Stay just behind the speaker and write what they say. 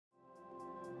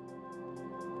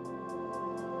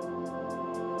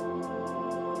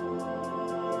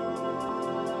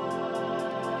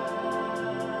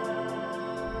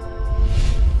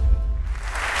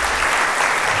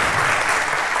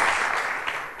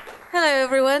Hello,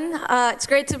 everyone. It's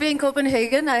great to be in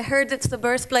Copenhagen. I heard it's the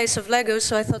birthplace of Lego,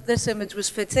 so I thought this image was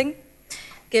fitting,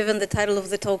 given the title of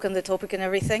the talk and the topic and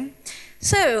everything.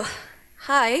 So,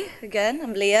 hi again,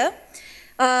 I'm Leah.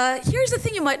 Here's the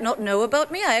thing you might not know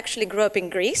about me. I actually grew up in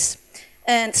Greece,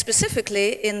 and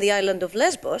specifically in the island of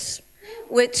Lesbos,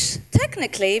 which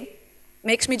technically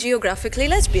makes me geographically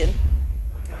lesbian.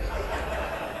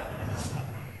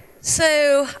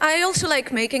 So, I also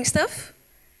like making stuff.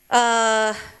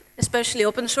 Especially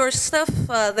open source stuff.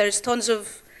 There's tons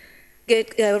of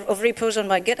repos on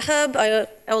my GitHub. I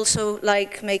also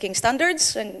like making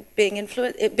standards and being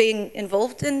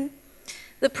involved in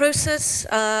the process.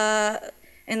 As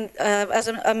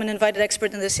I'm an invited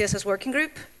expert in the CSS working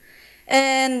group.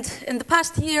 And in the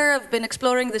past year, I've been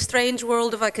exploring the strange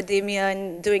world of academia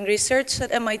and doing research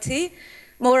at MIT,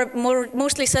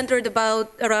 mostly centered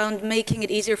around making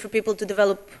it easier for people to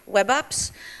develop web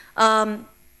apps.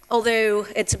 Although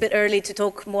it's a bit early to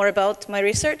talk more about my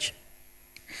research.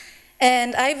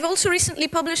 And I've also recently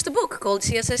published a book called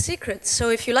CSS Secrets, so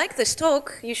if you like this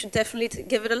talk, you should definitely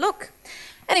give it a look.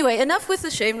 Anyway, enough with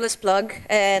the shameless plug,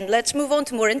 and let's move on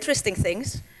to more interesting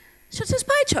things, such as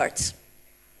pie charts.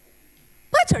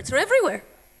 Pie charts are everywhere.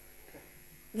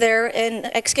 They're in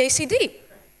XKCD.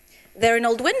 They're in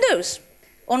old windows,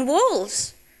 on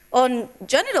walls, on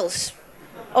genitals,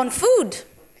 on food,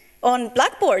 on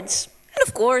blackboards, and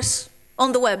of course,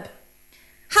 on the web.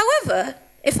 However,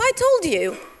 if I told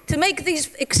you to make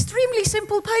these extremely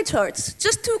simple pie charts,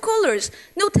 just 2 colors,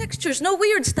 no textures, no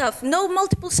weird stuff, no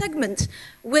multiple segments,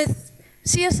 with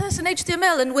CSS and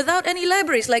HTML and without any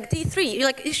libraries like D3,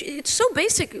 like it's so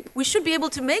basic, we should be able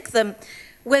to make them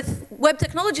with web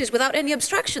technologies without any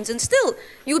abstractions, and still,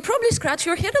 you would probably scratch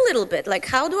your head a little bit, like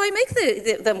how do I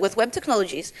make them with web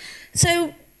technologies?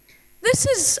 So this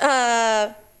is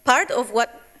part of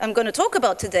what I'm going to talk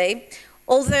about today,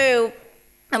 although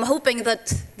I'm hoping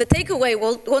that the takeaway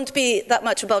won't be that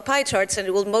much about pie charts, and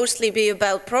it will mostly be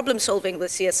about problem solving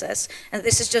with CSS, and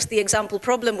this is just the example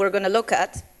problem we're going to look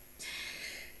at.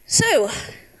 So,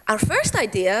 our first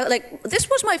idea,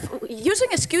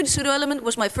 using a skewed pseudo-element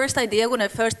was my first idea when I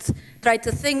first tried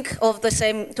to think of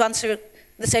to answer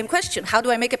the same question, how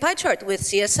do I make a pie chart with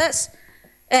CSS?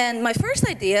 And my first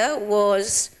idea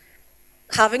was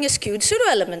having a skewed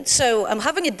pseudo-element. So I'm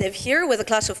having a div here with a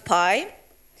class of pi,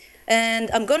 and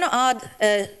I'm going to add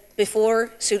a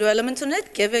before pseudo-element on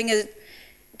it, giving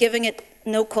it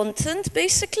no content,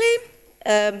 basically.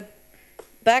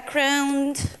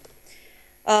 Background,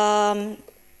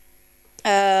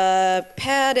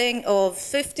 padding of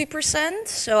 50%,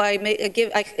 so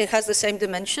it has the same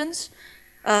dimensions,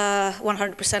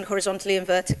 100% horizontally and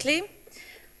vertically.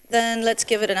 Then let's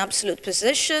give it an absolute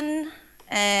position,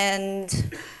 and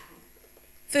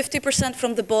 50%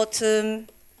 from the bottom,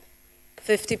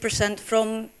 50%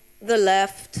 from the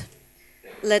left.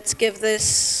 Let's give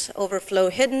this overflow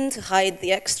hidden to hide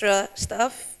the extra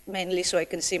stuff, mainly so I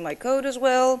can see my code as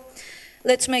well.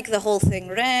 Let's make the whole thing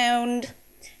round.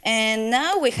 And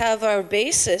now we have our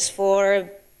basis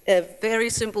for a very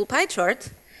simple pie chart.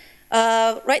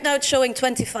 Right now it's showing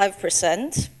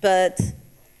 25%, but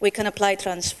we can apply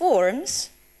transforms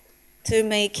to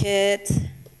make it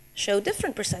show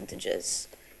different percentages.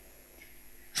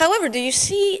 However, do you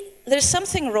see there's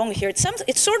something wrong here?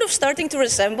 It's sort of starting to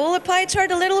resemble a pie chart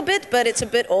a little bit, but it's a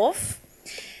bit off.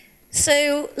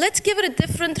 So let's give it a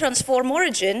different transform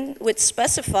origin, which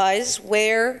specifies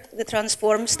where the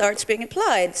transform starts being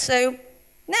applied. So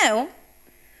now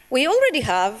we already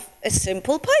have a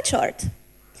simple pie chart.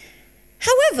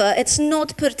 However, it's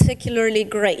not particularly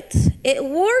great. It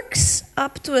works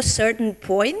up to a certain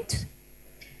point,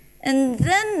 and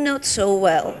then not so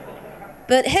well.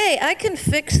 But hey, I can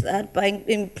fix that by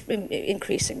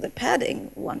increasing the padding,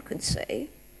 one could say.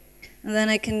 And then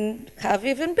I can have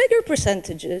even bigger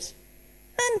percentages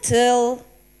until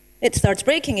it starts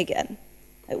breaking again,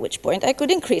 at which point I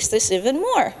could increase this even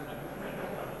more.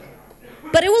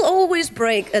 But it will always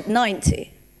break at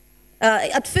 90.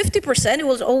 At 50%, it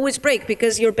will always break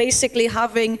because you're basically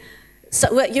having,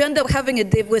 you end up having a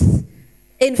div with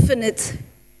infinite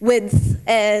width,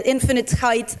 infinite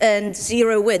height, and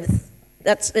 0 width.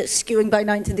 That's skewing by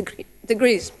 90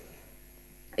 degrees.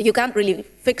 You can't really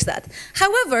fix that.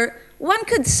 However, one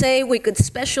could say we could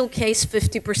special case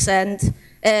 50%,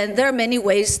 and there are many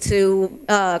ways to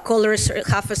color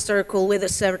half a circle with a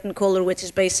certain color, which is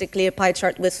basically a pie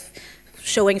chart with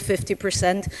showing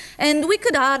 50%. And we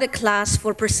could add a class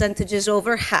for percentages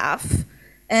over half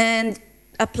and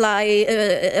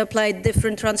apply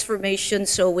different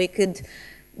transformations, so we could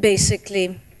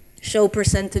basically show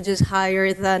percentages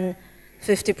higher than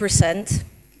 50%.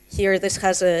 here this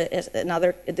has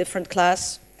a different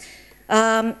class.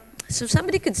 So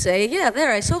somebody could say, yeah,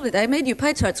 there, I solved it. I made you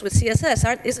pie charts with CSS.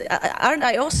 Aren't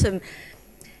I awesome?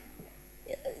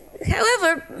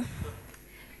 However,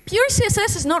 pure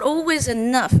CSS is not always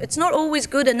enough. It's not always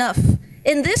good enough.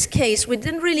 In this case, we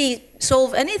didn't really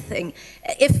solve anything.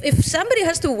 If somebody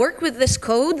has to work with this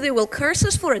code, they will curse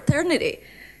us for eternity.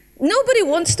 Nobody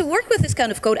wants to work with this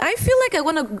kind of code. I feel like I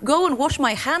want to go and wash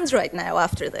my hands right now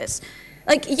after this.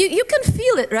 Like, you can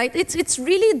feel it, right? It's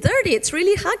really dirty, it's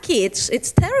really hacky,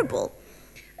 it's terrible.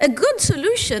 A good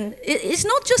solution is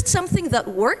not just something that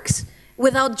works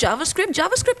without JavaScript.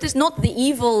 JavaScript is not the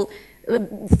evil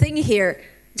thing here.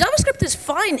 JavaScript is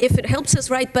fine if it helps us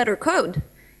write better code.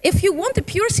 If you want a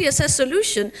pure CSS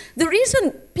solution, the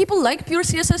reason people like pure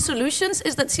CSS solutions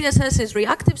is that CSS is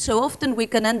reactive, so often we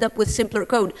can end up with simpler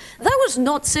code. That was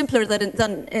not simpler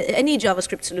than any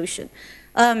JavaScript solution,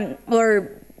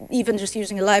 or even just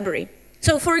using a library.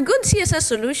 So for a good CSS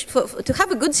solution, to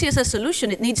have a good CSS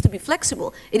solution, it needs to be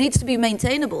flexible, it needs to be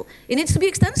maintainable, it needs to be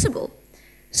extensible.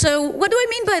 So what do I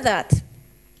mean by that?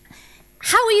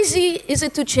 How easy is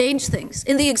it to change things?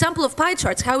 In the example of pie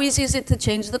charts, how easy is it to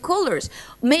change the colors?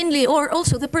 Mainly, or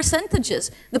also the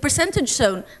percentages, the percentage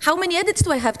zone. How many edits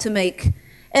do I have to make?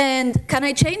 And can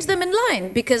I change them in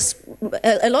line? Because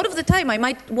a lot of the time I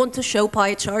might want to show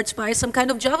pie charts by some kind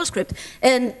of JavaScript.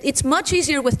 And it's much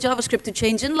easier with JavaScript to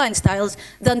change inline styles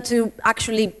than to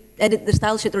actually edit the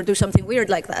style sheet or do something weird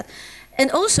like that. And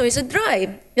also, is it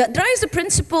dry? Yeah, dry is a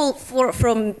principle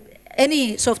from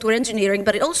any software engineering,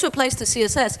 but it also applies to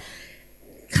CSS.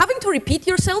 Having to repeat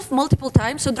yourself multiple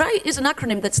times, so dry is an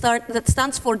acronym that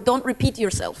stands for don't repeat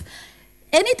yourself.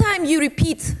 Anytime you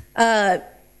repeat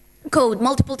code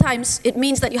multiple times, it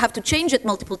means that you have to change it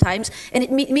multiple times, and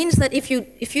it means that if you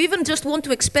even just want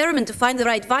to experiment to find the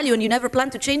right value and you never plan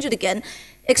to change it again,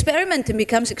 experimenting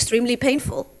becomes extremely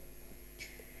painful.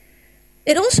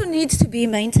 It also needs to be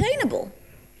maintainable.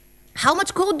 How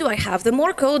much code do I have? The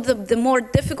more code, the more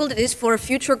difficult it is for a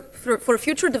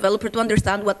future developer to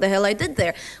understand what the hell I did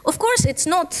there. Of course, it's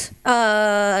not.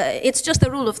 It's just a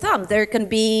rule of thumb. There can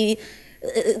be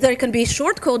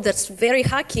short code that's very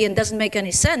hacky and doesn't make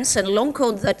any sense, and long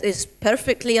code that is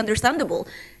perfectly understandable.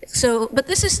 So, but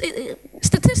this is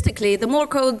statistically, the more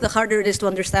code, the harder it is to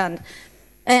understand.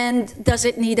 And does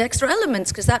it need extra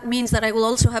elements? Because that means that I will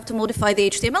also have to modify the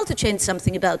HTML to change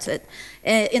something about it.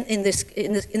 In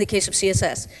the case of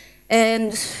CSS,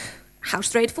 and how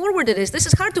straightforward it is. This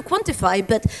is hard to quantify,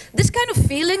 but this kind of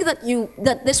feeling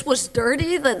that this was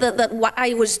dirty, that what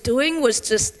I was doing was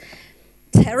just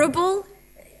terrible.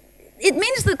 It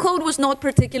means the code was not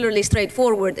particularly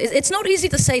straightforward. It's not easy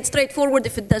to say it's straightforward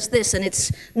if it does this, and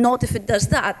it's not if it does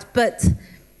that, but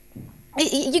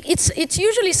it's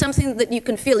usually something that you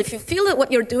can feel. If you feel that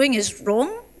what you're doing is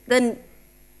wrong, then,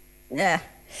 yeah.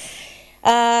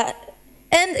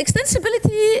 And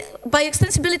extensibility, by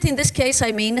extensibility in this case,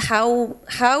 I mean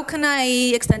how can I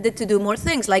extend it to do more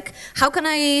things? Like, how can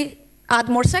I add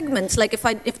more segments? Like,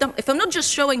 if I'm not just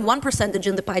showing one percentage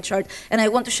in the pie chart and I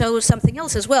want to show something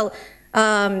else as well,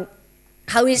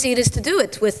 how easy it is to do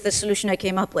it with the solution I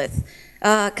came up with.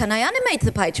 Can I animate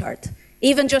the pie chart?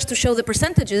 Even just to show the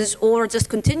percentages, or just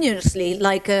continuously,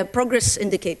 like a progress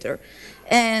indicator.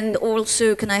 And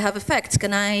also, can I have effects?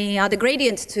 Can I add a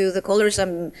gradient to the colors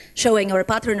I'm showing, or a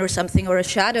pattern or something, or a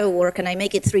shadow, or can I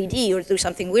make it 3D, or do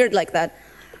something weird like that?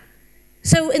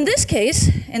 So in this case,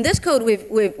 in this code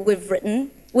we've written,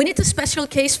 we need to special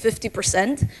case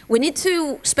 50%. We need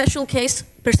to special case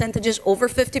percentages over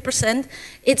 50%.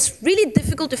 It's really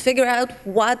difficult to figure out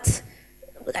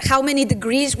how many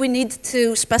degrees we need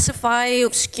to specify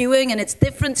of skewing, and it's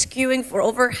different skewing for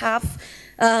over half,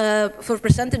 for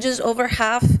percentages over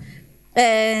half.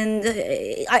 And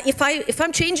if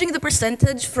I'm changing the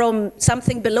percentage from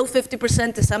something below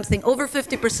 50% to something over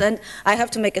 50%, I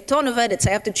have to make a ton of edits. I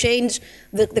have to change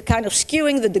the kind of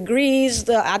skewing, the degrees,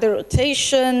 the add a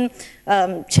rotation,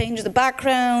 change the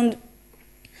background.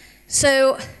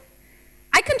 So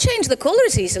I can change the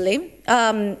colors easily.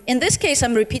 In this case,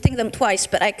 I'm repeating them twice,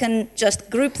 but I can just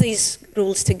group these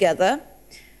rules together.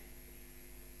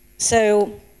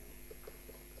 So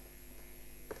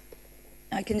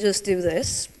I can just do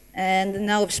this. And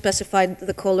now I've specified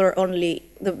the color only,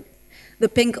 the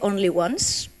pink only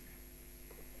once.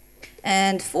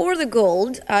 And for the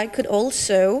gold, I could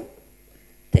also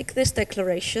take this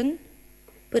declaration,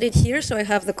 put it here so I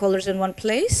have the colors in one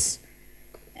place,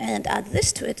 and add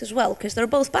this to it as well, because they're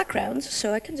both backgrounds,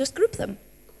 so I can just group them.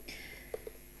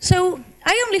 So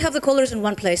I only have the colors in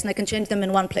one place, and I can change them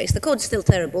in one place. The code's still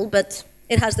terrible, but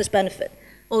it has this benefit.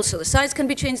 Also, the size can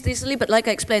be changed easily, but like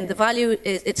I explained, the value,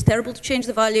 it's terrible to change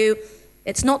the value.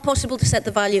 It's not possible to set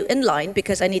the value inline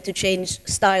because I need to change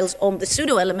styles on the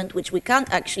pseudo element, which we can't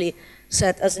actually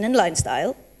set as an inline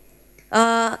style.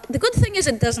 The good thing is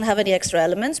it doesn't have any extra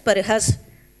elements, but it has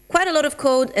quite a lot of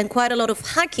code and quite a lot of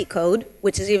hacky code,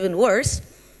 which is even worse.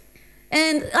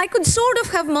 And I could sort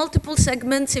of have multiple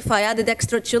segments if I added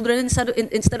extra children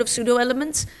instead of pseudo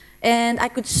elements. And I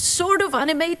could sort of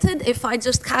animate it if I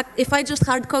just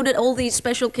hard-coded all these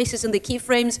special cases in the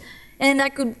keyframes. And I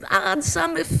could add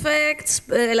some effects,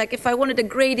 like if I wanted a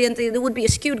gradient, it would be a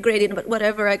skewed gradient, but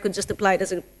whatever, I could just apply it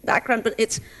as a background, but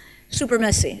it's super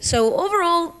messy. So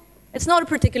overall, it's not a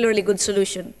particularly good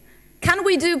solution. Can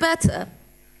we do better?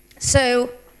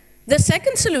 So the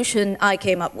second solution I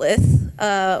came up with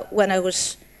when I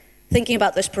was thinking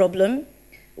about this problem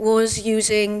was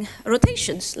using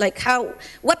rotations. Like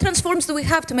what transforms do we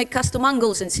have to make custom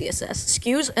angles in CSS?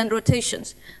 Skews and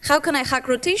rotations. How can I hack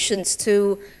rotations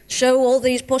to show all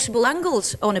these possible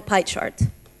angles on a pie chart?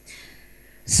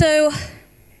 So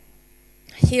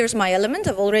here's my element.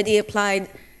 I've already applied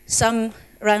some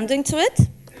rounding to it.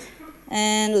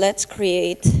 And let's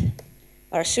create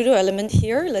our pseudo element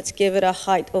here. Let's give it a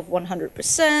height of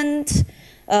 100%,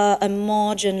 a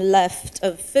margin left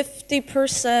of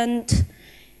 50%,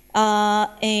 so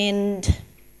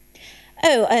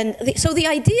the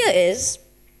idea is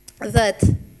that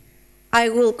I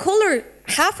will color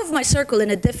half of my circle in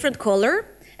a different color,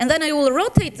 and then I will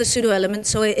rotate the pseudo element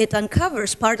so it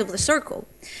uncovers part of the circle.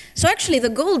 So actually the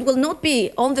gold will not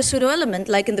be on the pseudo element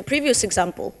like in the previous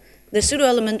example. The pseudo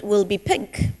element will be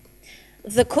pink.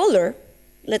 The color,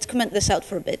 let's comment this out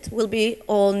for a bit, will be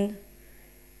on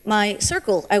my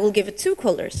circle. I will give it two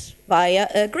colors via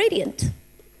a gradient.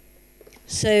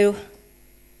 So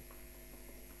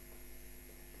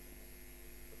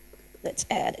let's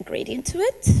add a gradient to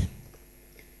it.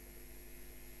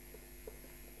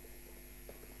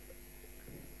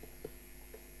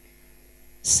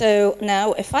 So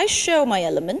now if I show my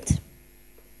element,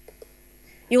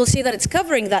 you will see that it's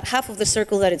covering that half of the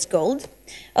circle that it's gold.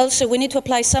 Also, we need to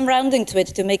apply some rounding to it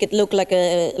to make it look like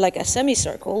a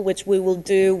semicircle, which we will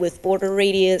do with border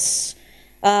radius.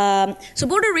 So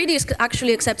border radius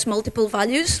actually accepts multiple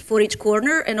values for each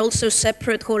corner and also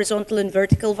separate horizontal and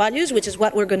vertical values, which is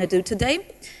what we're going to do today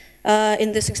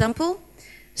in this example.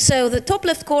 So the top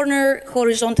left corner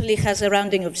horizontally has a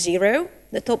rounding of 0,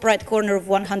 the top right corner of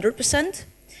 100%.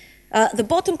 The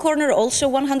bottom corner also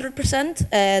 100%,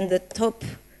 and the top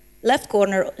left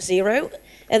corner 0,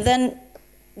 and then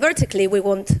vertically we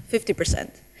want 50%.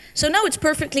 So now it's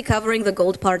perfectly covering the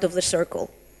gold part of the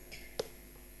circle.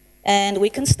 And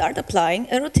we can start applying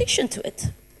a rotation to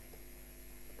it.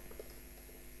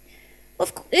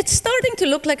 It's starting to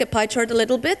look like a pie chart a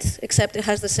little bit, except it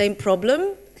has the same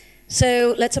problem.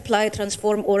 So let's apply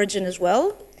transform origin as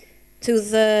well to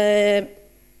the,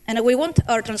 and we want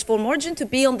our transform origin to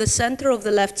be on the center of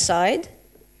the left side.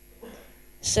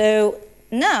 So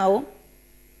now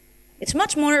it's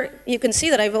much more, you can see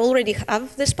that I've already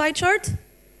have this pie chart.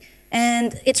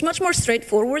 And it's much more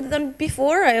straightforward than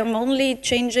before. I am only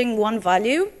changing one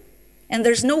value. And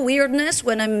there's no weirdness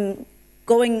when I'm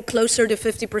going closer to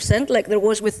 50%, like there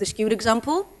was with the skewed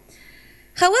example.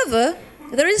 However,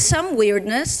 there is some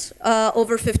weirdness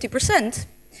over 50%,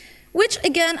 which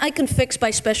again I can fix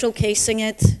by special casing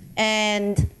it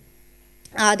and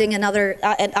adding another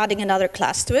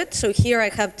class to it. So here I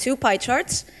have two pie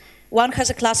charts. One has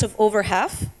a class of over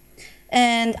half.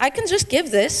 And I can just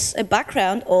give this a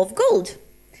background of gold.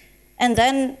 And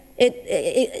then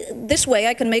this way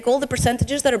I can make all the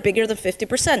percentages that are bigger than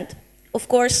 50%. Of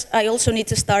course, I also need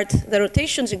to start the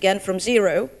rotations again from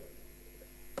 0.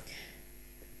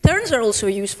 Turns are also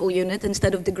a useful unit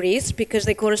instead of degrees because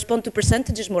they correspond to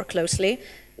percentages more closely.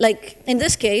 Like in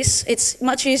this case, it's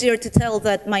much easier to tell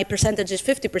that my percentage is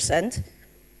 50%,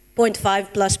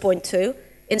 0.5 plus 0.2,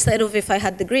 instead of if I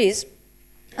had degrees.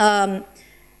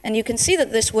 And you can see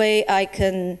that this way I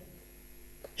can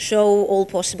show all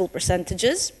possible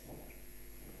percentages.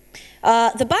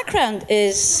 The background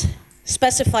is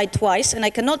specified twice, and I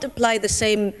cannot apply the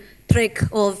same trick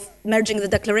of merging the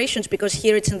declarations because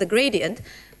here it's in the gradient.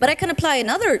 But I can apply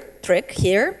another trick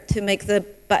here to make the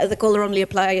color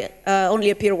only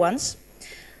appear once.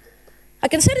 I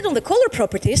can set it on the color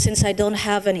property since I don't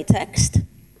have any text,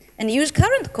 and use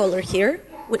current color here,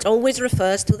 which always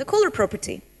refers to the color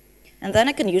property. And then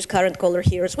I can use current color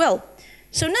here as well.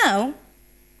 So now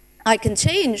I can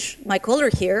change my color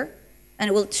here, and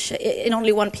it will in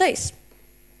only one place.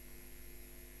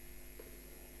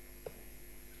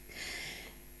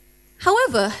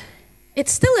 However,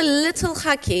 it's still a little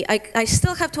hacky. I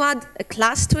still have to add a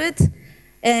class to it,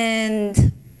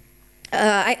 And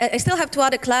I still have to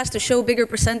add a class to show bigger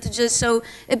percentages, so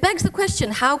it begs the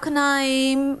question, how can I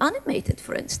animate it,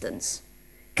 for instance?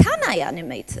 Can I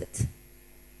animate it?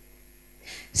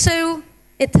 So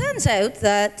it turns out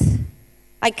that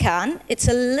I can. It's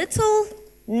a little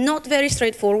not very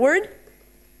straightforward,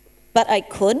 but I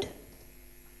could.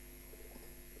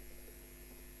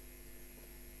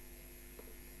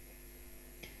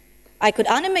 I could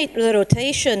animate the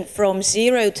rotation from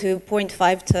 0 to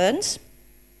 0.5 turns.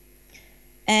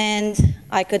 And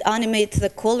I could animate the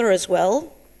color as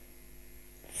well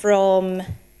from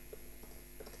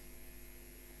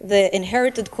the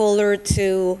inherited color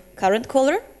to current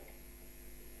color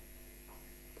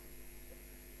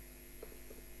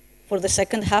for the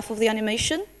second half of the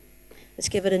animation. Let's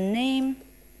give it a name,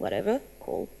 whatever,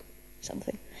 call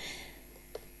something.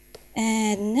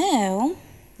 And now,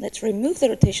 let's remove the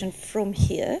rotation from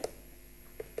here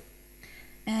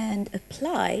and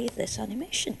apply this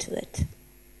animation to it.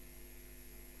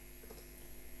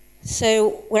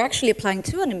 So we're actually applying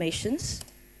two animations.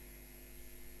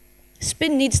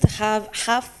 Spin needs to have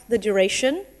half the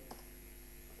duration.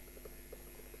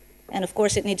 And of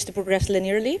course, it needs to progress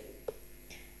linearly.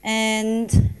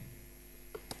 And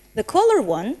the color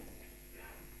one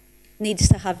needs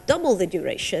to have double the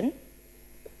duration.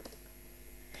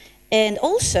 And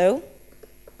also,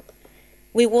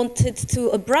 we want it to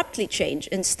abruptly change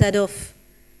instead of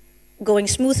going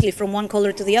smoothly from one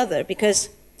color to the other, because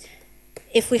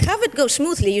if we have it go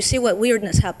smoothly, you see what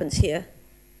weirdness happens here.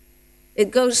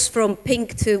 It goes from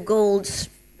pink to gold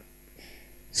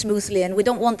smoothly, and we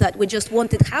don't want that. We just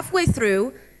want it halfway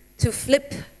through to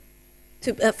flip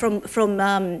to, from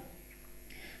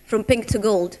pink to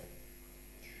gold.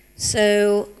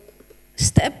 So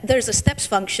there's a steps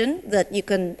function that you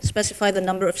can specify the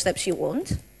number of steps you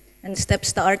want, and step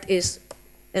start is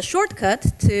a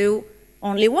shortcut to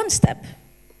only one step.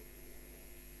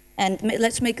 And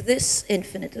let's make this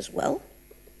infinite as well.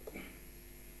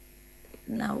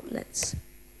 Now let's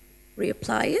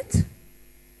reapply it.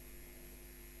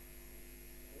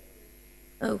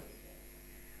 Oh,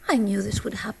 I knew this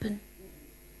would happen.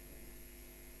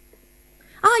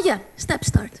 Ah, yeah, step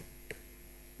start.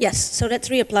 Yes, so let's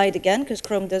reapply it again, because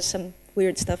Chrome does some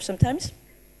weird stuff sometimes.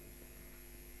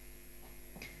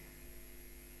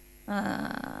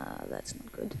 That's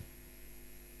not good.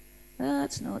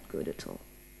 That's not good at all.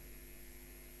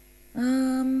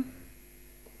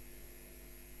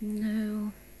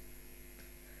 No.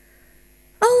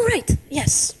 Oh, right,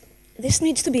 yes. This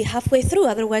needs to be halfway through,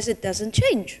 otherwise it doesn't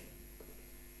change.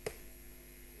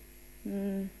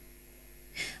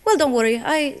 Well, don't worry,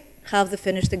 I have the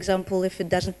finished example if it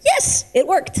doesn't. Yes, it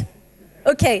worked.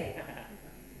 Okay.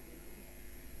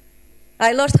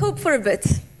 I lost hope for a bit,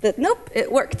 but nope,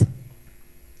 it worked.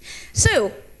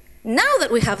 So, now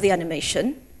that we have the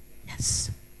animation, yes.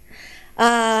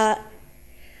 The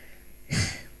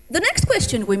next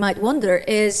question we might wonder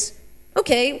is,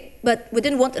 okay, but we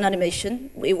didn't want an animation,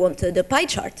 we wanted a pie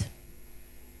chart.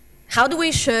 How do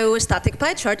we show a static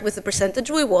pie chart with the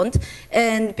percentage we want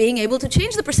and being able to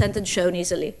change the percentage shown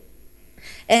easily?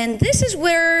 And this is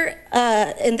where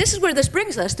this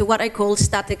brings us to what I call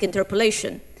static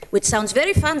interpolation, which sounds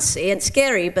very fancy and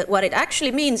scary, but what it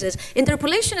actually means is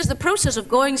interpolation is the process of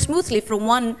going smoothly from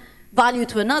one value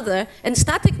to another, and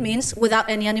static means without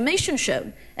any animation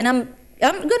shown. And I'm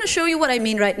going to show you what I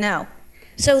mean right now.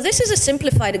 So this is a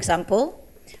simplified example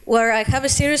where I have a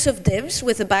series of divs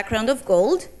with a background of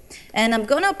gold, and I'm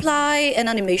going to apply an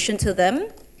animation to them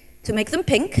to make them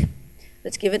pink.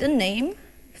 Let's give it a name,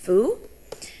 foo.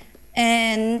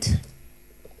 And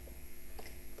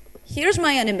here's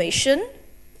my animation.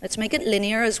 Let's make it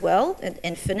linear as well, and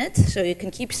infinite, so you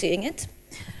can keep seeing it.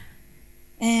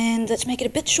 And let's make it a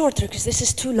bit shorter, because this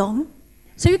is too long.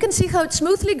 So you can see how it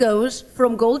smoothly goes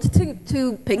from gold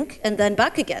to pink, and then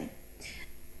back again.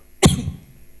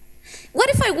 What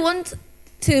if I want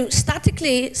to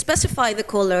statically specify the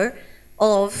color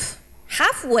of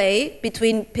halfway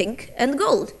between pink and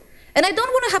gold? And I don't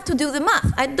want to have to do the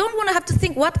math. I don't want to have to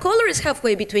think what color is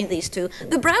halfway between these two.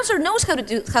 The browser knows how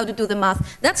to do the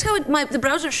math. That's how the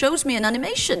browser shows me an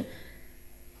animation.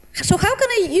 So how can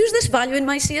I use this value in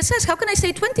my CSS? How can I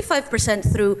say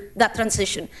 25% through that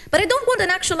transition? But I don't want an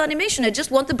actual animation. I just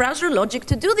want the browser logic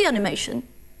to do the animation.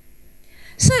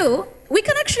 So we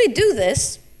can actually do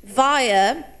this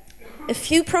via a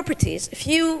few properties, a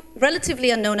few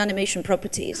relatively unknown animation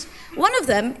properties. One of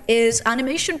them is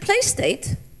animation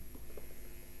playstate,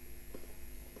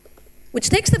 which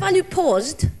takes the value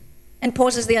paused and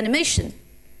pauses the animation.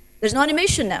 There's no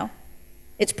animation now.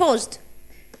 It's paused.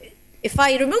 If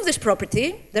I remove this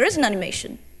property, there is an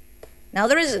animation. Now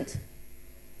there isn't.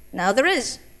 Now there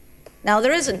is. Now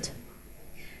there isn't.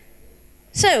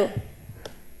 So,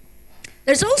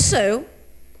 there's also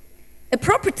a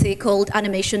property called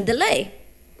animation delay.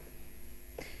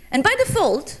 And by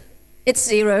default, it's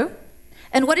 0.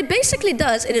 And what it basically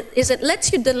does is it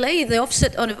lets you delay the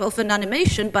offset of an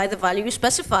animation by the value you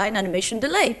specify in animation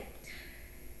delay.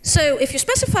 So if you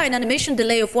specify an animation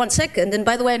delay of 1 second, and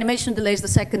by the way, animation delay is the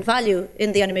second value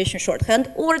in the animation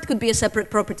shorthand, or it could be a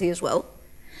separate property as well.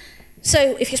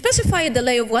 So if you specify a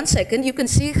delay of 1 second, you can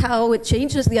see how it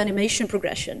changes the animation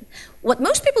progression. What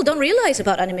most people don't realize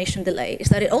about animation delay is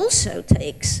that it also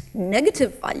takes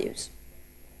negative values.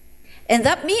 And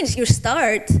that means you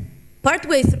start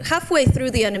halfway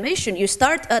through the animation, you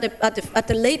start at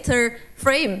a later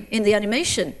frame in the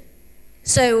animation.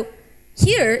 So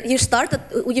here, you start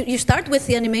with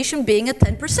the animation being at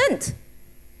 10%,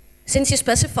 since you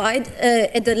specified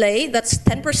a delay that's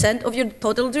 10% of your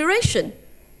total duration.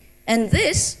 And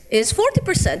this is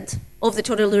 40% of the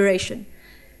total duration.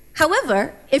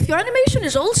 However, if your animation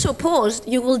is also paused,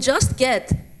 you will just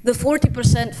get the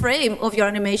 40% frame of your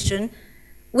animation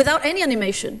without any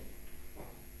animation.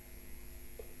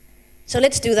 So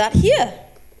let's do that here.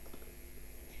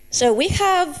 So we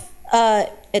have a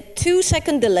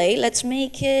 2-second delay. Let's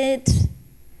make it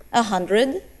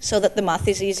 100 so that the math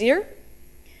is easier.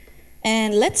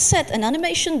 And let's set an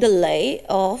animation delay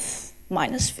of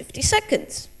minus 50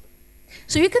 seconds.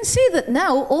 So you can see that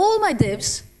now all my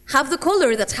divs have the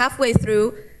color that's halfway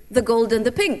through the gold and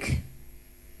the pink.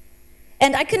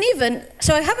 And I can even,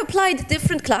 so I have applied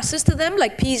different classes to them,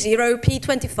 like P0,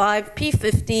 P25,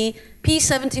 P50,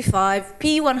 P75,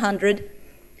 P100.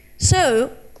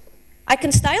 So I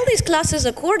can style these classes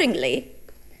accordingly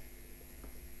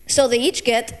so they each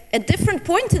get a different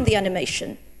point in the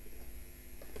animation.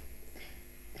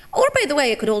 Or, by the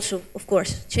way, I could also, of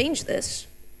course, change this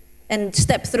and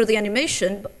step through the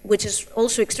animation, which is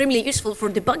also extremely useful for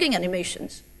debugging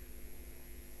animations.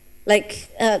 Like,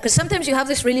 because sometimes you have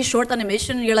this really short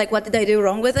animation, and you're like, what did I do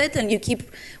wrong with it? And you keep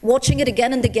watching it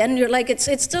again and again, and you're like,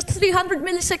 it's just 300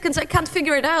 milliseconds, I can't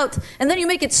figure it out. And then you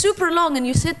make it super long, and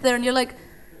you sit there, and you're like,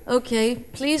 okay,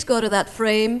 please go to that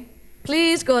frame.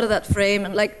 Please go to that frame.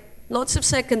 And like, lots of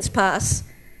seconds pass.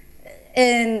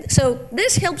 And so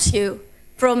this helps you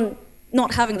from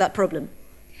not having that problem.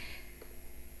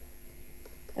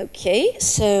 Okay,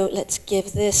 so let's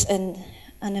give this an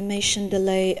animation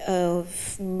delay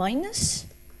of minus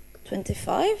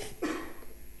 25.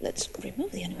 Let's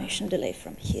remove the animation delay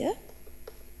from here.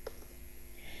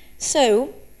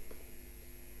 So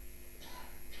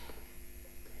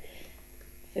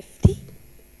 50,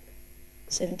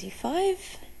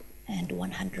 75, and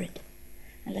 100.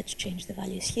 And let's change the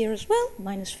values here as well.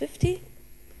 Minus 50,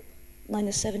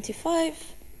 minus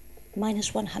 75,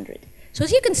 minus 100. So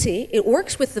as you can see, it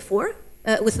works with the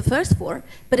first four,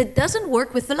 but it doesn't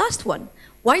work with the last one.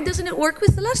 Why doesn't it work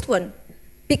with the last one?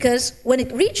 Because when it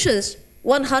reaches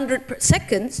 100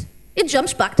 seconds, it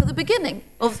jumps back to the beginning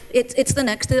of it's the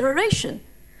next iteration.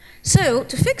 So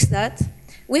to fix that,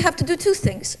 we have to do two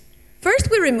things. First,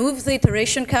 we remove the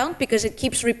iteration count because it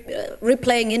keeps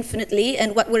replaying infinitely,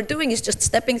 and what we're doing is just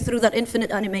stepping through that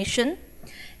infinite animation.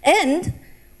 And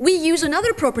we use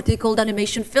another property called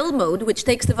animation fill mode, which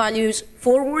takes the values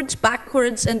forwards,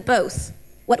 backwards, and both.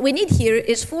 What we need here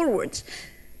is forwards.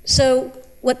 So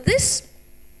what this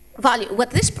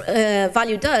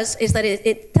value does is that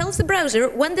it tells the browser,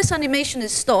 when this animation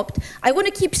is stopped, I want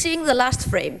to keep seeing the last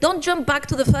frame. Don't jump back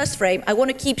to the first frame. I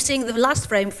want to keep seeing the last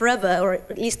frame forever, or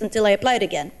at least until I apply it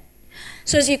again.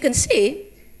 So as you can see,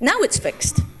 now it's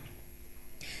fixed.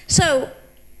 So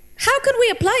how can we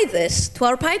apply this to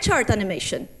our pie chart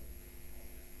animation?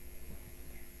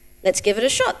 Let's give it a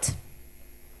shot.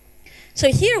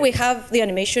 So here we have the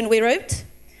animation we wrote,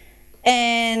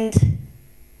 and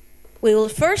we will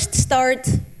first start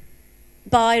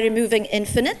by removing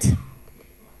infinite.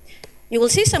 You will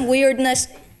see some weirdness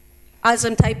as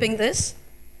I'm typing this.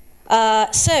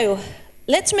 So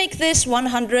let's make this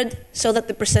 100 so that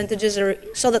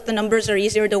the numbers are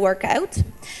easier to work out.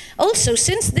 Also,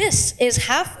 since this is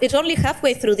it's only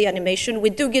halfway through the animation, we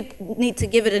do need to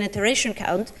give it an iteration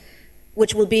count,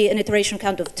 which will be an iteration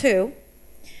count of 2.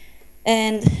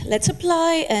 And let's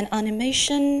apply an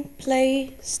animation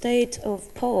play state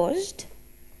of paused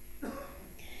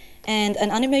and an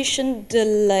animation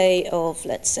delay of,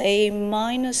 let's say,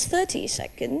 minus 30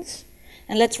 seconds.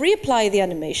 And let's reapply the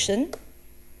animation.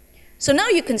 So now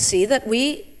you can see that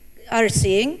we are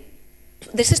seeing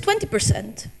this is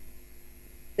 20%.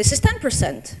 This is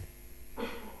 10%.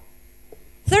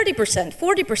 30%,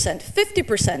 40%,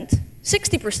 50%,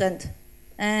 60%,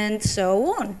 and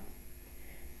so on.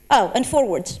 Oh, and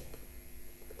forwards.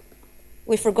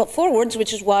 we forgot forwards,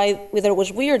 which is why there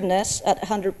was weirdness at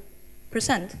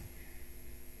 100%.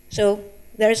 So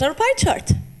there's our pie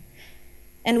chart.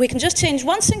 And we can just change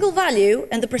one single value,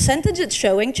 and the percentage it's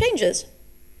showing changes.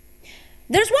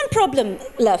 There's one problem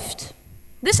left.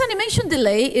 This animation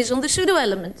delay is on the pseudo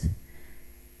element.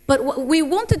 But we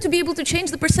wanted to be able to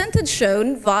change the percentage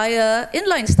shown via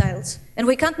inline styles. And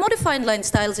we can't modify inline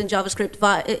styles in JavaScript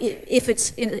if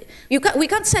it's we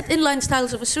can't set inline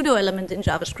styles of a pseudo element in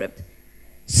JavaScript.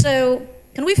 So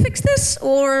can we fix this,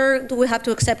 or do we have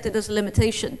to accept it as a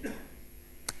limitation?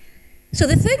 So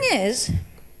the thing is,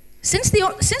 since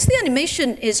the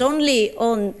animation is only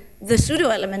on the pseudo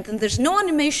element and there's no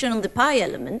animation on the pie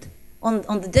element,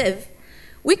 on the div,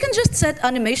 we can just set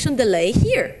animation delay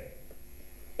here.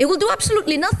 It will do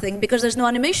absolutely nothing because there's no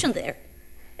animation there.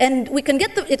 And we can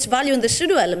get its value in the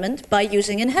pseudo element by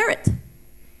using inherit.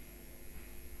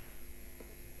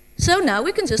 So now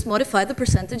we can just modify the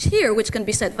percentage here, which can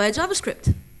be set via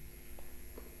JavaScript.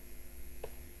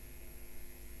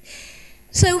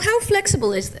 So how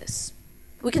flexible is this?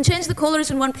 We can change the colors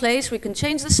in one place, we can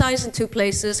change the size in two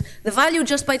places, the value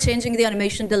just by changing the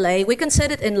animation delay, we can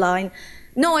set it inline,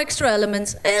 no extra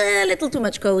elements, a little too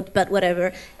much code, but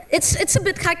whatever. It's a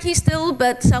bit hacky still,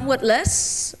 but somewhat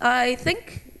less, I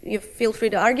think. You feel free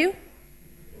to argue.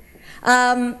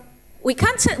 We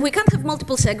can't have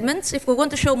multiple segments. If we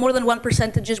want to show more than one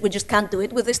percentages, we just can't do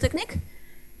it with this technique.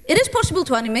 It is possible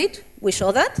to animate, we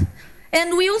saw that.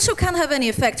 And we also can't have any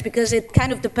effects because it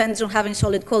kind of depends on having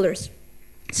solid colors.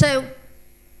 So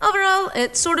overall,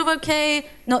 it's sort of okay,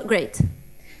 not great.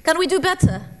 Can we do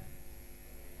better?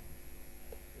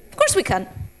 Of course we can.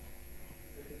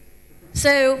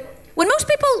 So when most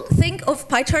people think of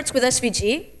pie charts with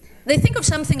SVG, they think of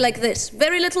something like this.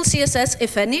 Very little CSS,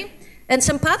 if any, and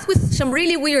some path with some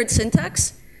really weird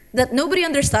syntax that nobody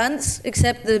understands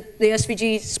except the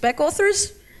SVG spec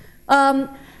authors,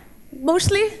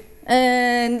 mostly.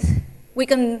 And we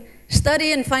can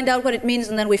study and find out what it means,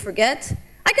 and then we forget.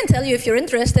 I can tell you if you're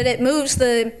interested, it moves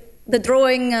the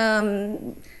drawing,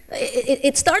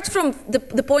 it starts from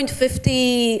the point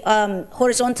 50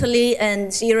 horizontally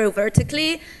and 0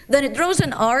 vertically. Then it draws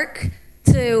an arc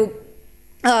to,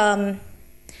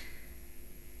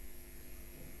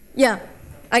 yeah,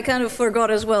 I kind of forgot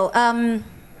as well.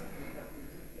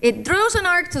 It draws an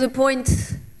arc to the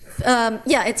point,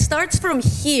 yeah, it starts from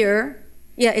here.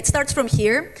 Yeah, it starts from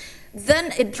here.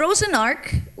 Then it draws an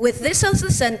arc with this as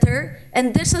the center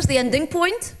and this as the ending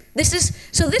point.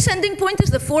 So this ending point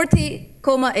is the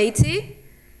 40,80.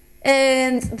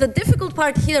 And the difficult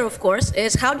part here, of course,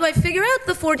 is how do I figure out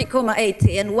the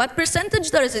 40,80 and what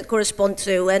percentage does it correspond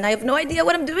to? And I have no idea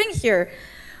what I'm doing here.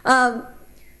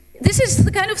 This is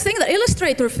the kind of thing that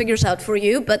Illustrator figures out for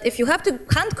you, but if you have to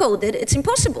hand code it, it's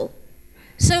impossible.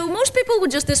 So most people would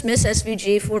just dismiss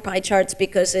SVG for pie charts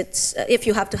because it's if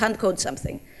you have to hand code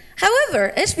something.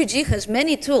 However, SVG has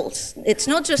many tools. It's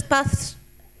not just paths.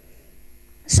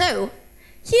 So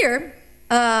here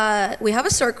we have a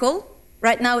circle.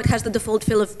 Right now it has the default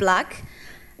fill of black.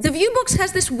 The viewbox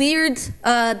has this weird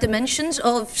dimensions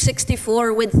of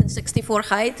 64 width and 64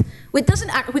 height, which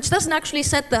doesn't actually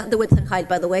set the width and height,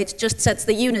 by the way. It just sets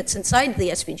the units inside the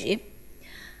SVG.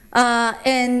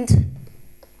 And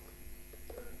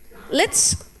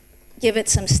let's give it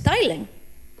some styling.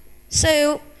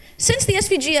 So since the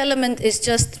SVG element is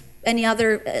just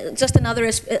another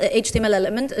HTML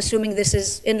element, assuming this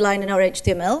is inline in our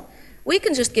HTML, we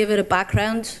can just give it a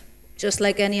background just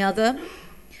like any other,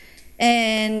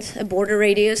 and a border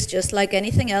radius just like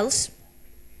anything else.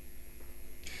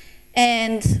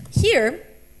 And here,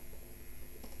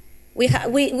 we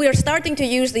are starting to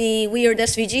use the weird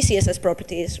SVG CSS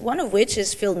properties, one of which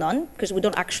is fill none, because we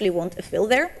don't actually want a fill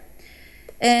there.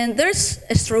 And there's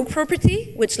a stroke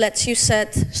property, which lets you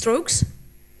set strokes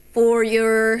for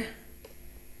your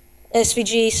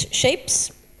SVG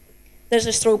shapes. There's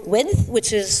a stroke width,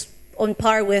 which is on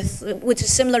par with, which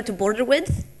is similar to border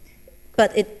width,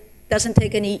 but it doesn't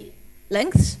take any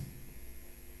lengths.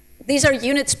 These are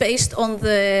units based on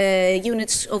the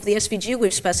units of the SVG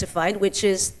we've specified, which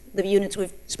is the units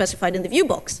we've specified in the view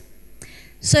box.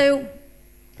 So,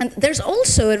 and there's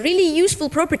also a really useful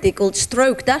property called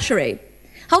stroke dash array.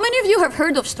 How many of you have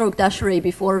heard of stroke dash array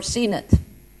before or seen it?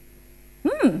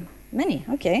 Many,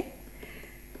 okay.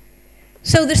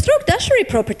 So the stroke dash array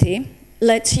property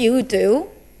lets you do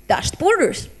dashed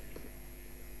borders.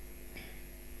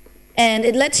 And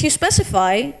it lets you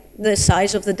specify the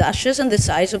size of the dashes and the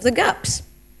size of the gaps.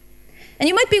 And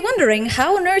you might be wondering,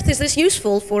 how on earth is this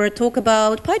useful for a talk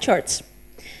about pie charts?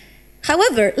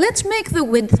 However, let's make the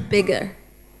width bigger.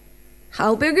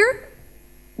 How bigger?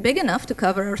 Big enough to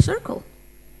cover our circle.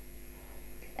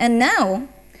 And now,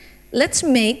 let's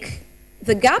make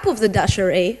the gap of the dash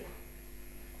array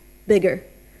bigger.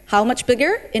 How much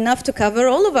bigger? Enough to cover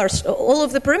all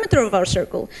of the perimeter of our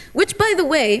circle. Which, by the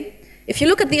way, if you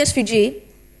look at the SVG,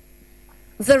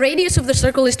 the radius of the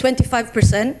circle is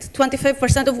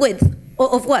 25% of width.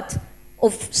 Of what?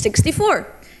 Of 64.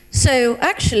 So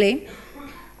actually,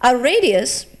 our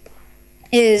radius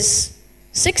is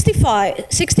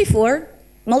 64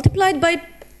 multiplied by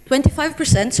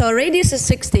 25%, so our radius is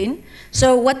 16.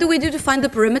 So what do we do to find the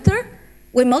perimeter?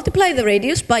 We multiply the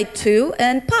radius by 2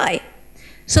 and pi.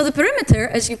 So the perimeter,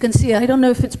 as you can see, I don't know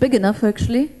if it's big enough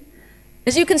actually.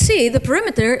 As you can see, the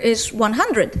perimeter is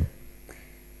 100,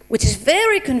 which is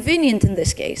very convenient in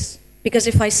this case, because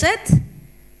if I set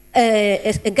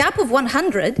a gap of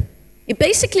 100, it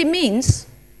basically means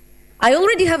I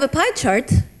already have a pie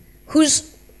chart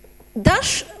whose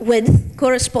dash width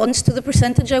corresponds to the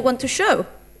percentage I want to show.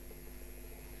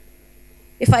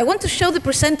 If I want to show the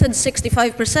percentage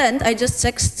 65%, I just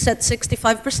set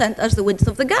 65% as the width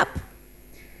of the gap.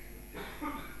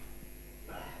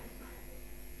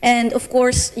 And of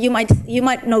course, you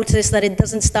might notice that it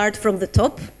doesn't start from the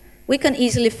top. We can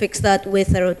easily fix that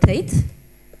with a rotate.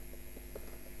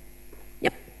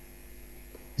 Yep.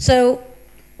 So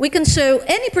we can show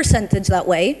any percentage that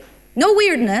way. No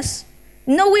weirdness.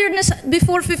 No weirdness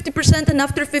before 50% and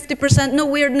after 50%. No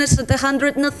weirdness at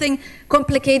 100. Nothing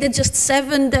complicated. Just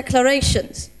 7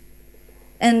 declarations.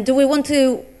 And do we want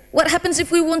to? What happens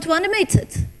if we want to animate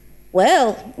it?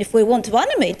 Well, if we want to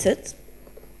animate it,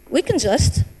 we can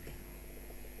just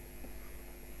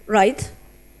write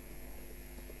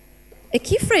a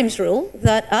keyframes rule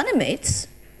that animates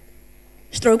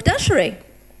stroke dash array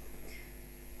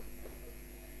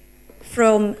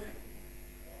from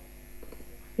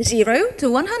 0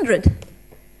 to 100.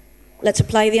 Let's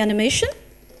apply the animation.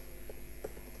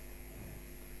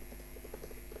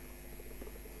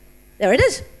 There it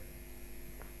is.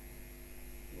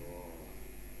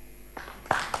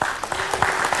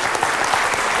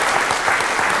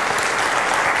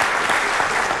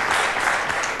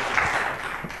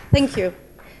 Thank you.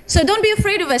 So don't be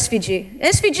afraid of SVG.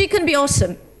 SVG can be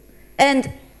awesome. And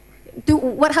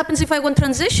what happens if I want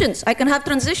transitions? I can have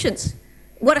transitions.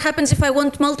 What happens if I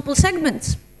want multiple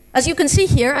segments? As you can see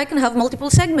here, I can have multiple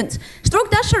segments.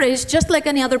 Stroke dash array is just like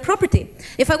any other property.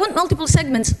 If I want multiple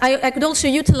segments, I could also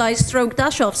utilize stroke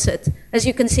dash offset, as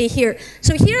you can see here.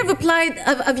 So here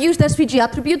I've used SVG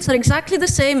attributes that are exactly the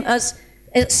same as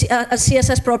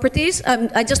CSS properties.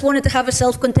 I just wanted to have a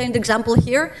self-contained example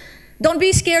here. Don't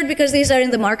be scared because these are in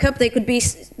the markup. They could be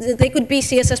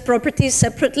CSS properties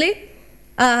separately.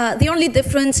 The only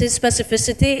difference is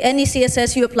specificity. Any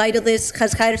CSS you apply to this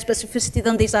has higher specificity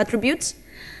than these attributes.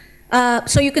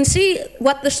 So you can see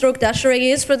what the stroke dash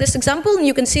array is for this example, and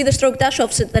you can see the stroke dash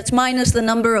offset that's minus the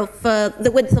number of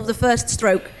the width of the first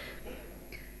stroke.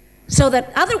 So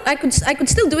that I could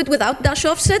still do it without dash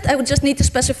offset. I would just need to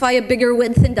specify a bigger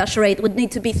width in dash array. It would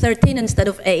need to be 13 instead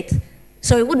of 8.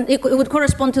 So it would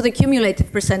correspond to the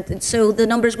cumulative percentage. So the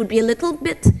numbers would be a little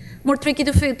bit more tricky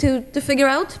to figure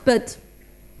out, but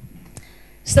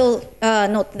still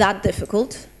not that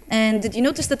difficult. And did you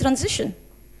notice the transition?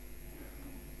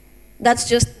 That's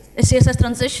just a CSS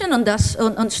transition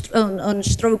on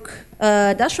stroke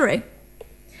dash array.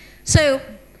 So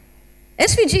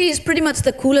SVG is pretty much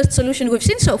the coolest solution we've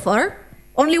seen so far.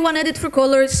 Only one edit for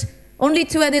colors. Only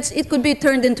 2 edits, it could be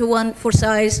turned into 1 for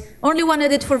size. Only 1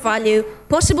 edit for value.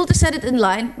 Possible to set it in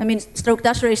line. I mean, stroke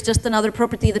dash array is just another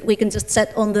property that we can just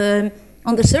set on the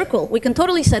circle. We can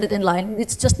totally set it in line.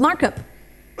 It's just markup.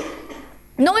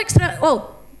 No extra,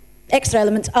 extra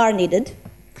elements are needed.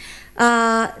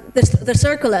 The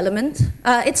circle element.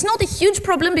 It's not a huge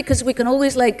problem because we can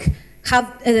always have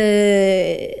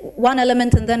one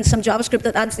element and then some JavaScript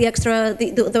that adds the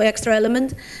extra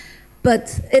element.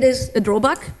 But it is a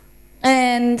drawback.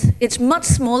 And it's much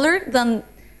smaller than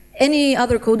any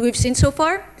other code we've seen so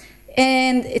far.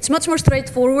 And it's much more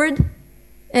straightforward.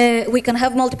 We can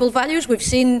have multiple values. We've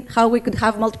seen how we could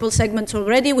have multiple segments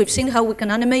already. We've seen how we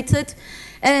can animate it.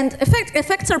 And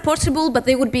effects are possible, but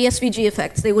they would be SVG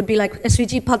effects. They would be like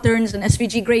SVG patterns and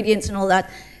SVG gradients and all that.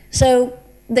 So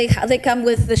they come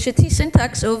with the shitty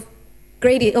syntax of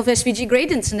SVG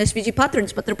gradients and SVG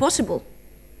patterns, but they're possible.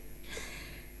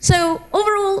 So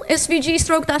overall, SVG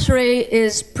stroke dash array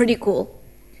is pretty cool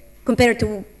compared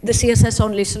to the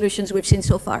CSS-only solutions we've seen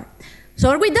so far. So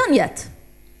are we done yet?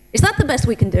 Is that the best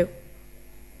we can do?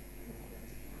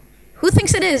 Who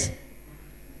thinks it is?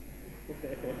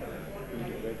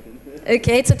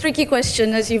 Okay, it's a tricky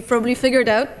question, as you've probably figured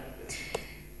out.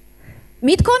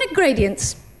 Meet conic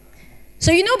gradients.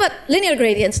 So you know about linear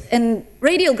gradients and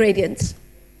radial gradients.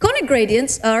 Conic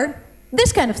gradients are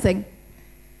this kind of thing.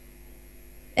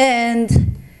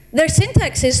 And their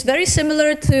syntax is very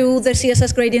similar to the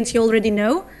CSS gradients you already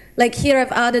know. Like here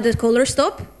I've added a color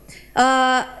stop.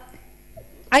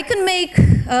 I can make,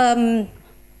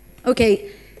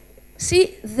 okay,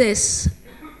 see this.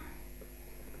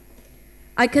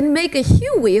 I can make a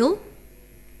hue wheel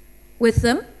with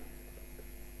them.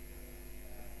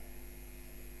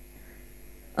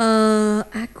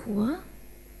 Aqua.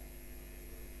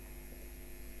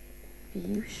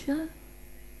 Fuchsia.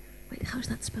 Wait, how's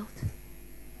that spelled?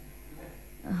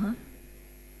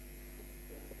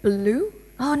 Blue?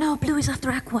 Oh no, blue is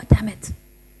after aqua, damn it.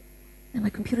 And my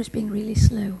computer's being really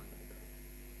slow.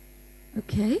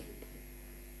 Okay.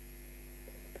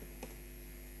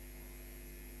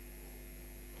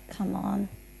 Come on.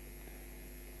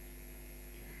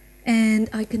 And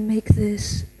I can make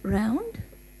this round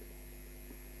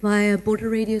by a border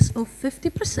radius of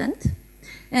 50%.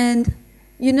 And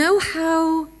you know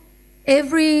how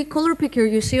every color picker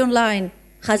you see online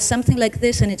has something like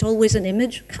this and it's always an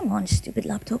image? Come on, stupid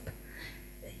laptop.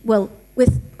 Well,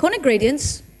 with conic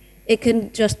gradients, it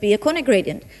can just be a conic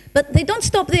gradient. But they don't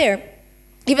stop there,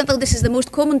 even though this is the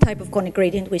most common type of conic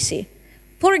gradient we see.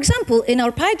 For example, in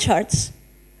our pie charts,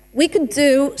 we could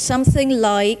do something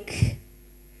like,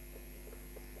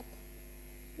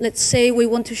 let's say we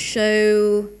want to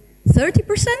show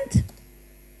 30%,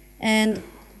 and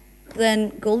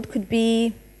then gold could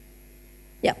be,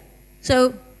 yeah.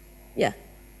 So, yeah.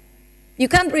 You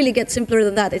can't really get simpler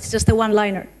than that. It's just a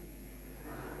one-liner.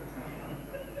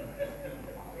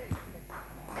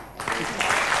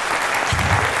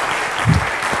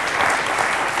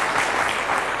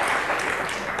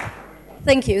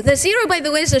 Thank you. The 0, by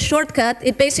the way, is a shortcut.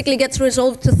 It basically gets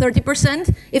resolved to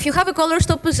 30%. If you have a color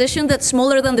stop position that's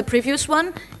smaller than the previous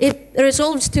one, it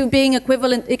resolves to being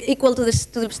equal to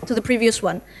the previous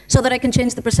one, so that I can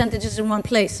change the percentages in one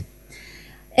place.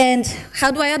 And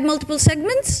how do I add multiple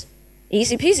segments?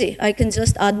 Easy peasy. I can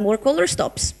just add more color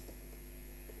stops.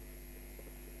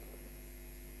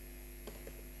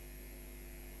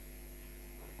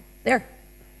 There.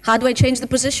 How do I change the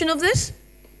position of this?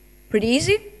 Pretty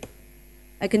easy.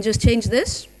 I can just change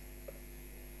this.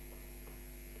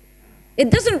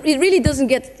 It really doesn't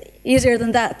get easier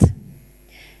than that.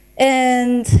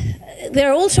 And there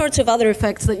are all sorts of other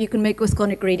effects that you can make with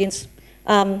conic gradients,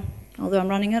 although I'm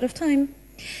running out of time.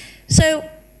 So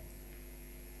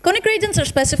conic gradients are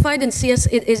specified in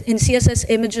CSS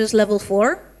images level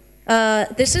 4.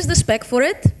 This is the spec for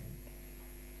it.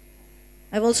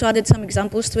 I've also added some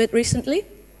examples to it recently.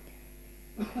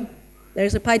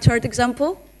 There's a pie chart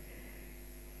example.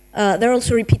 There are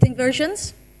also repeating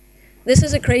versions. This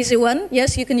is a crazy one.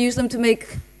 Yes, you can use them to make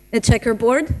a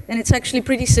checkerboard, and it's actually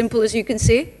pretty simple, as you can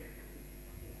see.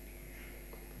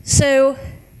 So,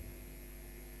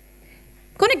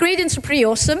 conic gradients are pretty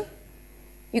awesome.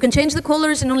 You can change the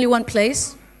colors in only one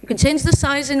place. You can change the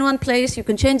size in one place. You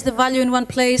can change the value in one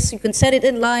place. You can set it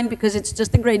in line because it's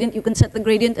just a gradient. You can set the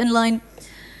gradient in line.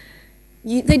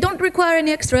 They don't require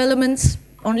any extra elements,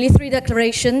 only 3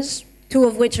 declarations. 2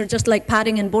 of which are just like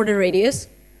padding and border radius.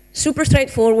 Super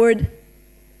straightforward.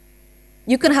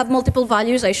 You can have multiple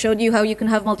values. I showed you how you can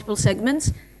have multiple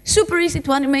segments. Super easy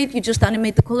to animate. You just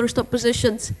animate the color stop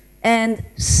positions. And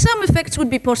some effects would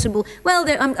be possible. Well,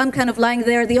 I'm kind of lying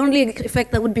there. The only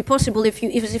effect that would be possible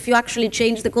is if you actually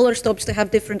change the color stops to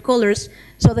have different colors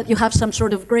so that you have some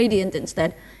sort of gradient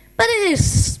instead. But it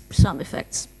is some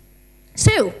effects.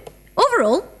 So,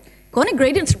 overall, conic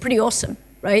gradients are pretty awesome,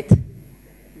 right?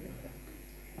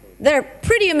 They're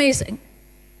pretty amazing.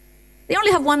 They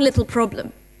only have one little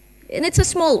problem, and it's a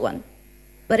small one,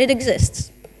 but it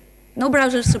exists. No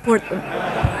browsers support them.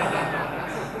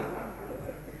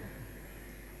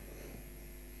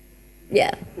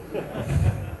 Yeah.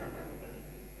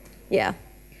 Yeah.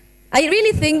 I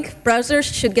really think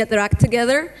browsers should get their act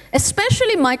together,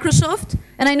 especially Microsoft.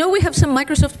 And I know we have some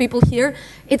Microsoft people here.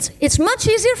 It's much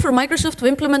easier for Microsoft to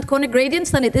implement conic gradients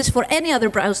than it is for any other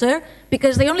browser,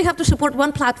 because they only have to support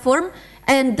one platform,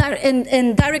 and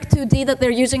Direct2D that they're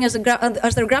using as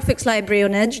their graphics library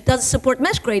on Edge does support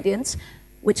mesh gradients,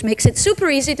 which makes it super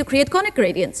easy to create conic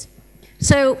gradients.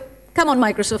 So come on,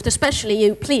 Microsoft, especially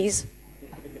you, please.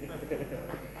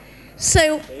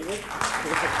 So.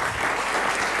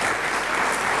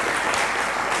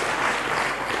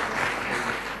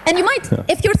 And you might,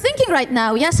 if you're thinking right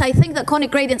now, yes, I think that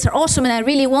conic gradients are awesome and I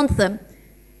really want them,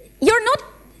 you're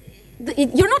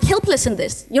not helpless in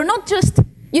this. You're not just,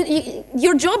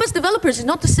 your job as developers is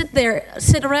not to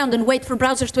sit around and wait for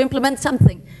browsers to implement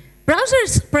something.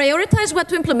 Browsers prioritize what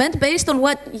to implement based on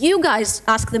what you guys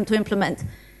ask them to implement.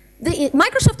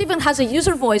 Microsoft even has a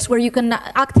user voice where you can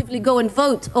actively go and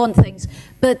vote on things.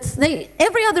 But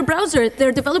every other browser,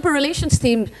 their developer relations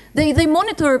team, they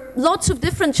monitor lots of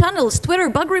different channels, Twitter,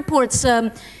 bug reports.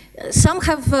 Some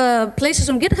have places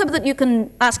on GitHub that you can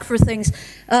ask for things.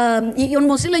 On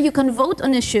Mozilla, you can vote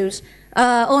on issues.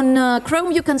 On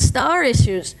Chrome, you can star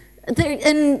issues.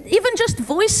 And even just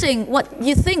voicing what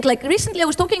you think, like recently I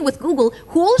was talking with Google,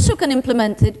 who also can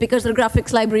implement it because their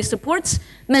graphics library supports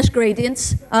mesh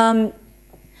gradients.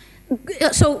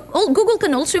 So Google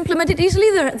can also implement it easily.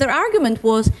 Their argument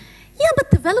was, yeah, but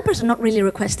developers are not really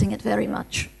requesting it very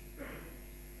much.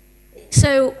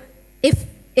 So if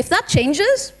that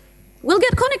changes, we'll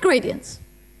get conic gradients.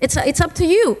 It's up to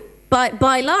you,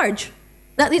 by large.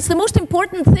 It's the most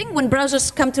important thing when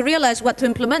browsers come to realize what to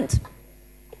implement.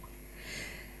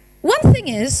 One thing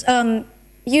is,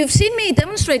 you've seen me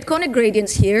demonstrate conic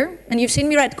gradients here, and you've seen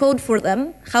me write code for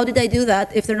them. How did I do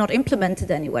that if they're not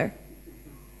implemented anywhere?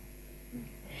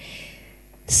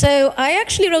 So I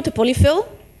actually wrote a polyfill,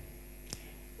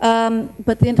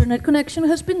 but the internet connection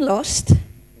has been lost.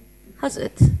 Has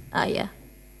it? Ah, yeah.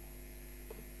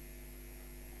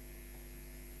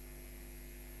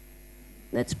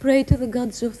 Let's pray to the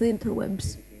gods of the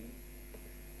interwebs.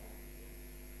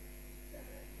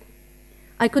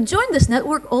 I could join this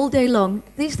network all day long.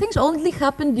 These things only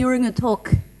happen during a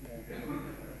talk.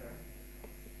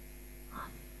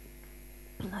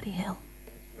 Bloody hell.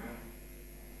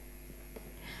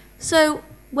 So,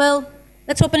 well,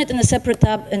 let's open it in a separate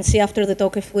tab and see after the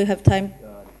talk if we have time.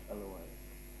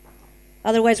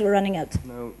 Otherwise, we're running out.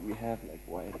 No, we have like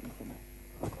wired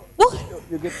Ethernet. Oh!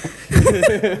 You're good.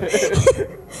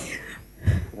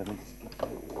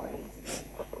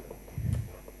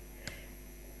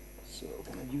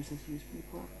 Use this USB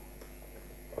port.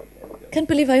 Can't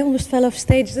believe I almost fell off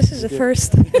stage. This is a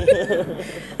first.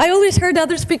 I always heard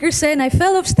other speakers saying I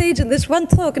fell off stage in this one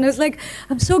talk, and I was like,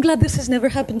 I'm so glad this has never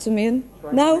happened to me. And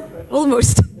now,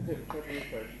 almost.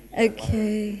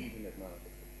 Okay.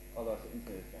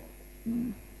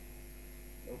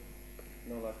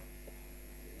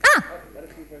 Ah!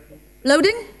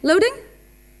 Loading? Loading?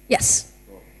 Yes.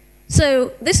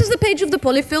 So this is the page of the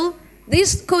polyfill.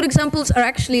 These code examples are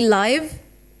actually live.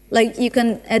 Like, you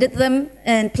can edit them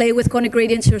and play with conic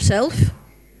gradients yourself.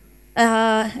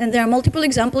 And there are multiple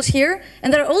examples here.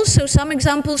 And there are also some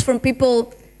examples from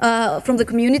people from the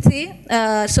community.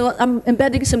 So I'm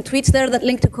embedding some tweets there that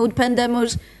link to CodePen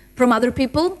demos from other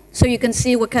people. So you can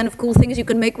see what kind of cool things you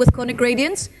can make with conic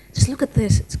gradients. Just look at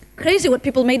this. It's crazy what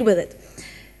people made with it.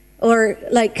 Or,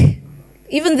 like,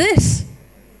 even this.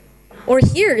 Or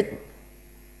here.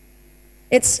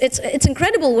 It's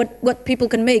incredible what people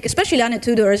can make, especially Anna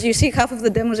Tudor. As you see, half of the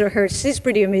demos are hers. She's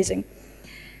pretty amazing.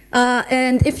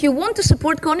 And if you want to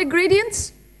support conic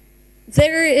gradients,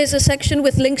 there is a section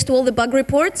with links to all the bug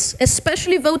reports.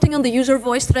 Especially voting on the user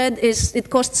voice thread, it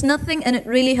costs nothing and it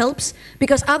really helps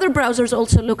because other browsers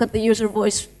also look at the user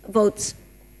voice votes.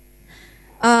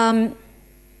 And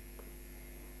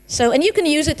you can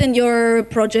use it in your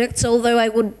projects, although I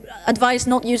would advise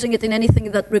not using it in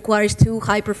anything that requires too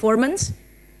high performance,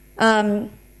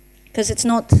 because it's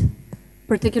not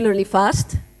particularly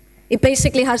fast. It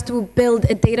basically has to build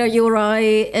a data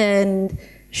URI and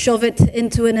shove it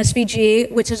into an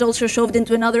SVG, which is also shoved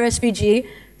into another SVG,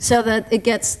 so that it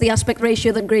gets the aspect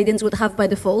ratio that gradients would have by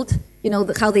default, you know,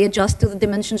 how they adjust to the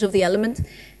dimensions of the element.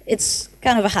 It's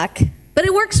kind of a hack. But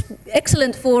it works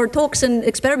excellent for talks and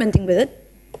experimenting with it.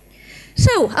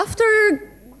 So, after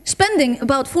spending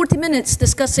about 40 minutes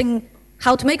discussing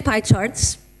how to make pie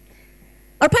charts,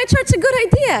 are pie charts a good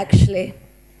idea, actually?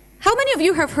 How many of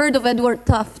you have heard of Edward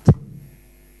Tufte?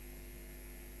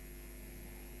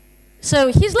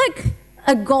 So, he's like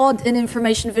a god in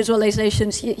information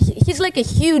visualizations. He's like a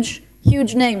huge,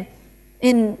 huge name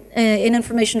in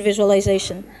information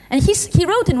visualization. And he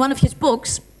wrote in one of his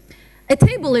books, a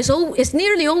table is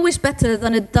nearly always better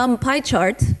than a dumb pie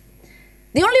chart.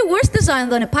 The only worse design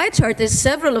than a pie chart is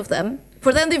several of them,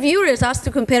 for then the viewer is asked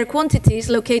to compare quantities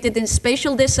located in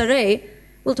spatial disarray,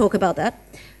 we'll talk about that,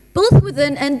 both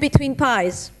within and between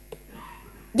pies.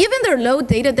 Given their low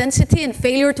data density and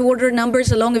failure to order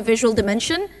numbers along a visual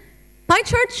dimension, pie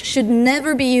charts should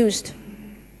never be used.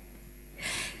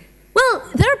 Well,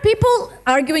 there are people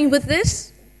arguing with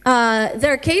this.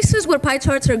 There are cases where pie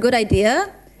charts are a good idea,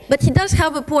 but he does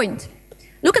have a point.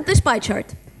 Look at this pie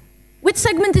chart. Which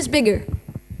segment is bigger?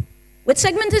 Which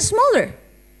segment is smaller?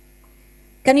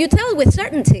 Can you tell with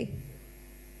certainty?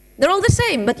 They're all the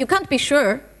same, but you can't be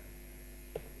sure.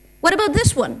 What about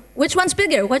this one? Which one's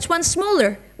bigger? Which one's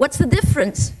smaller? What's the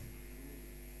difference?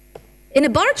 In a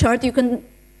bar chart, you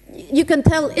can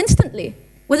tell instantly.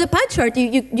 With a pie chart,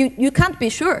 you can't be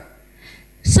sure.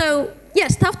 So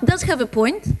yes, Taft does have a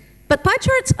point, but pie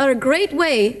charts are a great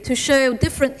way to show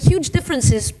huge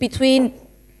differences between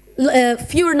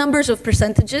fewer numbers of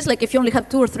percentages, like if you only have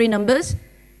 2 or 3 numbers,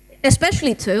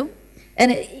 especially 2,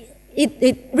 and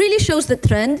it really shows the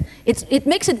trend. It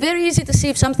makes it very easy to see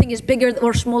if something is bigger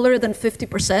or smaller than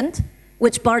 50%,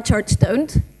 which bar charts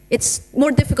don't. It's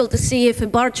more difficult to see if a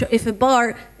bar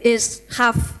is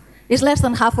less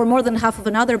than half or more than half of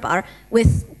another bar.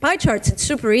 With pie charts, it's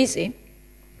super easy.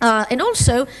 And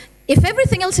also, if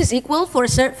everything else is equal for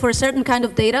a certain kind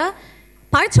of data,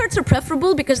 pie charts are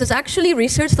preferable because there's actually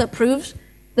research that proves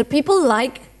that people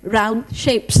like round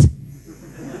shapes.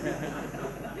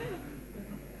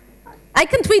 I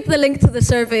can tweet the link to the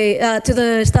survey, to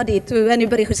the study, to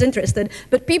anybody who's interested.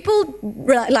 But people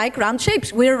like round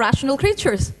shapes. We're rational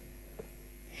creatures.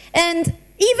 And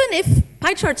even if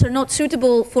pie charts are not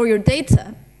suitable for your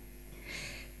data,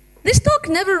 this talk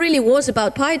never really was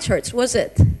about pie charts, was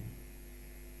it?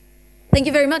 Thank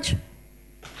you very much.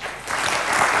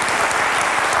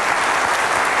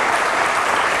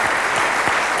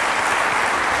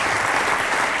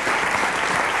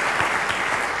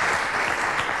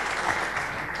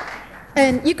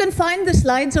 And you can find the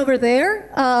slides over there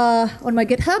on my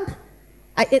GitHub.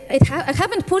 I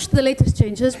haven't pushed the latest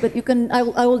changes, but I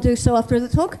will do so after the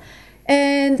talk.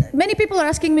 And many people are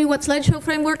asking me what slideshow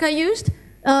framework I used.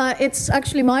 It's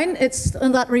actually mine. It's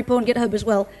on that repo on GitHub as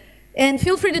well. And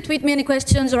feel free to tweet me any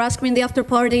questions or ask me in the after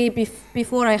party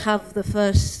before I have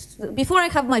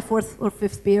my 4th or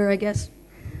 5th beer, I guess.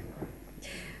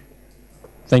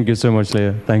 Thank you so much,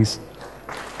 Leah. Thanks.